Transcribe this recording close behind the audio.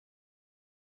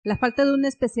La falta de una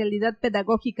especialidad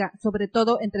pedagógica, sobre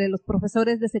todo entre los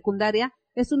profesores de secundaria,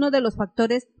 es uno de los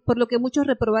factores por lo que muchos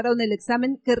reprobaron el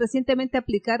examen que recientemente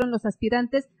aplicaron los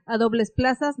aspirantes a dobles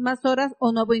plazas, más horas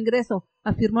o nuevo ingreso,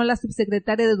 afirmó la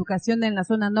subsecretaria de Educación en la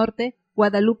zona norte,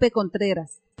 Guadalupe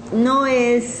Contreras. No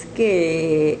es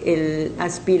que el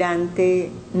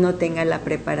aspirante no tenga la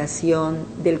preparación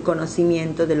del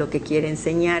conocimiento de lo que quiere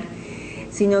enseñar,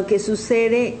 sino que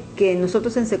sucede que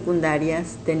nosotros en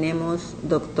secundarias tenemos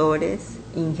doctores,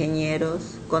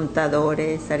 ingenieros,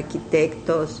 contadores,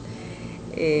 arquitectos,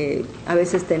 a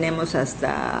veces tenemos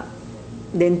hasta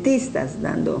dentistas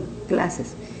dando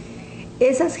clases.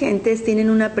 Esas gentes tienen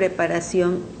una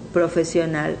preparación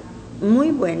profesional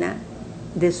muy buena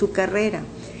de su carrera,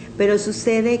 pero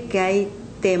sucede que hay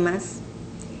temas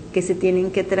que se tienen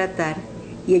que tratar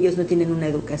y ellos no tienen una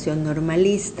educación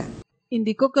normalista.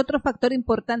 Indicó que otro factor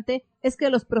importante es que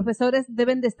los profesores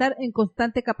deben de estar en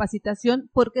constante capacitación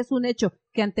porque es un hecho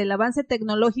que ante el avance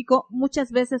tecnológico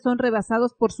muchas veces son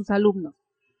rebasados por sus alumnos.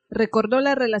 Recordó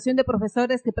la relación de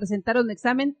profesores que presentaron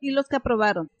examen y los que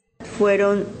aprobaron.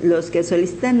 Fueron los que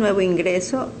solicitan nuevo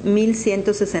ingreso,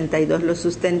 1,162 los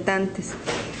sustentantes,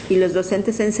 y los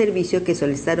docentes en servicio que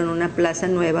solicitaron una plaza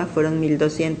nueva fueron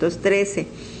 1,213.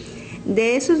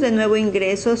 De esos de nuevo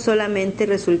ingreso solamente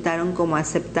resultaron como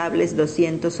aceptables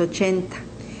 280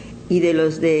 y de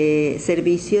los de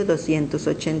servicio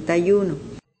 281.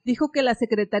 Dijo que la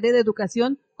Secretaría de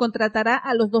Educación contratará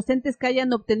a los docentes que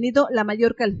hayan obtenido la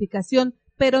mayor calificación,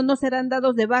 pero no serán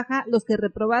dados de baja los que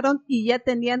reprobaron y ya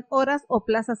tenían horas o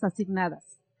plazas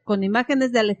asignadas. Con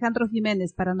imágenes de Alejandro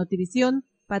Jiménez para Notivisión,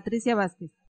 Patricia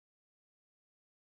Vázquez.